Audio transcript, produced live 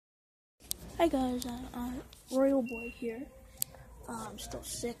Hi guys, Royal Boy here. I'm still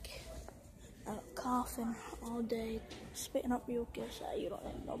sick, coughing all day, spitting up mucus. You don't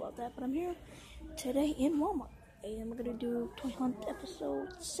even know about that, but I'm here today in Walmart, and we're gonna do Toy Hunt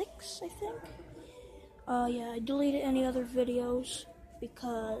episode 6, I think. Yeah, I deleted any other videos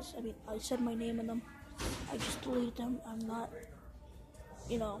because I said my name in them. I just deleted them. I'm not,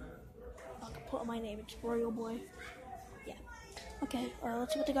 not gonna put my name. It's Royal Boy. Yeah. Okay,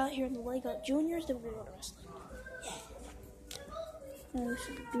 let's see what they got here in the Lego Juniors. Then we're gonna go to wrestling. Yeah. This is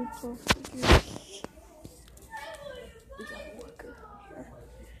the Duplo figures. We got a worker here.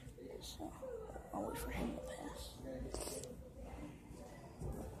 So, I'll wait for him to pass.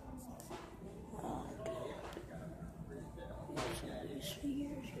 These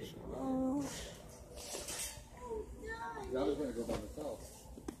figures, here's those. I was going to go by myself.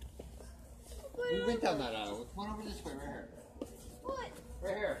 We went down that aisle. Come on over this way, right here. What?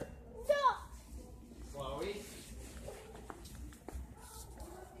 Right here. Stop! Chloe?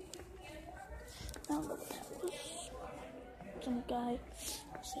 I don't know what that was. Some guy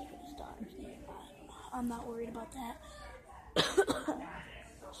saving his daughter's name. I'm not worried about that.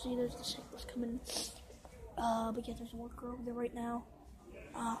 See, there's the cyclist coming. But yeah, there's a worker over there right now.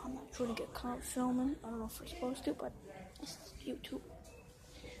 I'm not trying to get caught filming. I don't know if we're supposed to, but this is YouTube.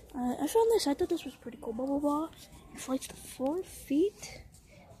 I found this. I thought this was pretty cool. Bubble Ball inflates to 4 feet.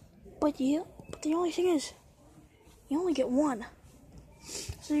 But yeah, but the only thing is, you only get one.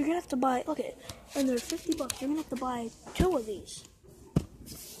 So you're gonna have to buy. Okay, and they're $50. You're gonna have to buy 2 of these.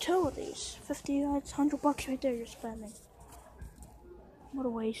 2 of these. 50. That's $100 right there. You're spending. What a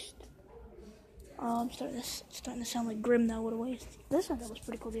waste. I'm starting to sound like Grim now. What a waste. This one that was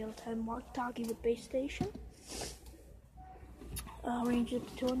pretty cool the other time. Mark Taki with base station. Range up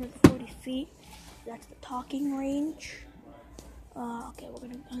to 240 feet. That's the talking range. Okay,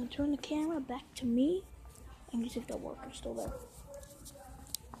 I'm gonna turn the camera back to me and see if the worker's still there.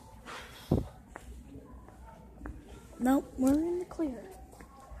 Nope, we're in the clear.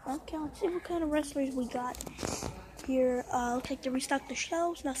 Okay, let's see what kind of wrestlers we got here. Looks like they restocked the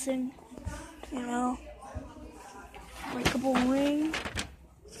shelves. Nothing, breakable ring.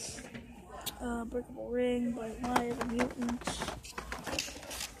 Breakable ring, Bright Light, the Mutants.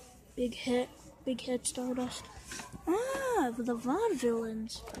 Big hit, Stardust. The VOD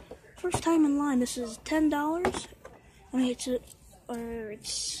villains. First time in line. This is $10.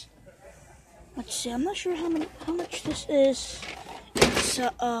 Let's see. I'm not sure how much this is. It's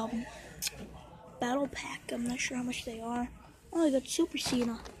battle pack. I'm not sure how much they are. Oh, I got Super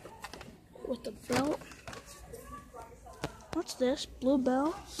Cena with the belt. What's this? Blue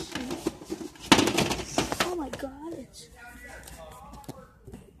bell. Oh my God! It's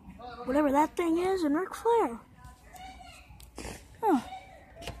whatever that thing is, and Ric Flair. Huh.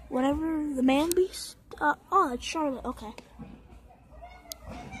 Whatever the Man Beast. Oh, it's Charlotte. Okay.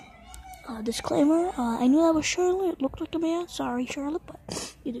 Disclaimer. I knew that was Charlotte. It looked like a man. Sorry, Charlotte,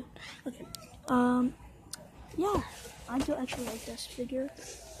 but you do. Okay. Yeah. I do actually like this figure.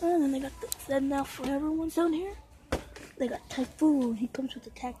 And then they got the Fed Now Forever ones down here. They got Typhoon. He comes with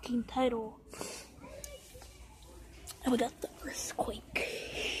the tag team title. And we got the Earthquake.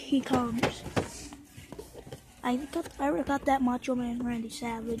 He comes. I already got that Macho Man Randy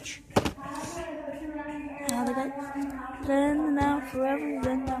Savage. They got Then Now Forever.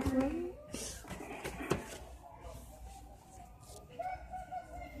 Then Now Forever.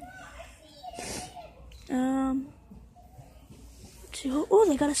 Oh,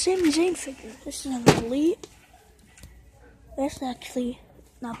 they got a Sami Zayn figure. This is an Elite. That's actually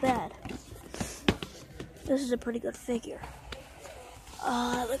not bad. This is a pretty good figure.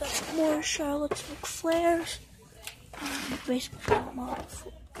 They got more Charlotte's Ric Flairs. Basically,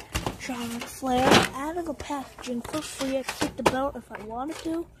 Charlotte Flair out of the packaging for free. I could take the belt if I wanted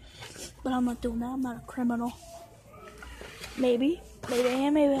to, but I'm not doing that. I'm not a criminal. Maybe I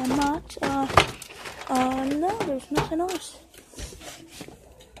am. Maybe I'm not. No, there's nothing else.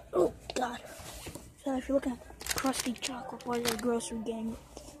 Oh God! So if you're looking at the crusty chocolate bar of the grocery gang,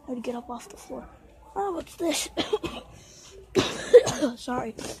 I had to get up off the floor. Oh, what's this?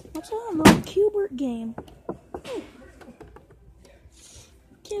 Sorry. What's that? A little Q*bert game.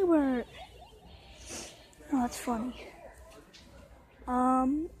 Q*bert. Oh, that's funny. I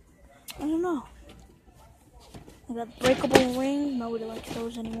don't know. I got breakable ring. Nobody likes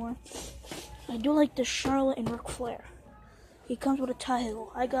those anymore. I do like the Charlotte and Ric Flair. He comes with a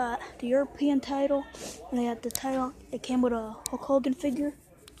title. I got the European title, and I got the title. It came with a Hulk Hogan figure.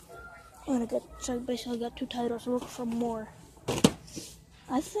 And I basically got 2 titles. Look for more.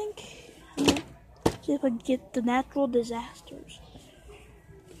 I think, see if I can get the Natural Disasters.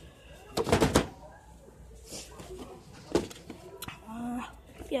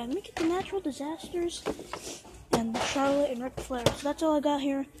 I'm gonna get the natural disasters and Charlotte and Ric Flair. So that's all I got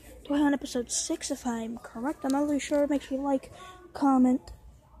here. Toy on episode 6, if I'm correct. I'm not really sure. Make sure you like, comment,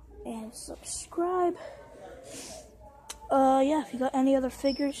 and subscribe. Yeah, if you got any other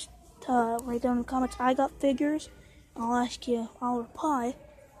figures, write down in the comments. I got figures. I'll ask you, I'll reply.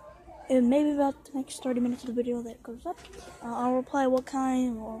 And maybe about the next 30 minutes of the video that goes up, I'll reply what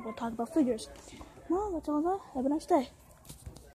kind, or we'll talk about figures. Well, that's all I got. Have a nice day.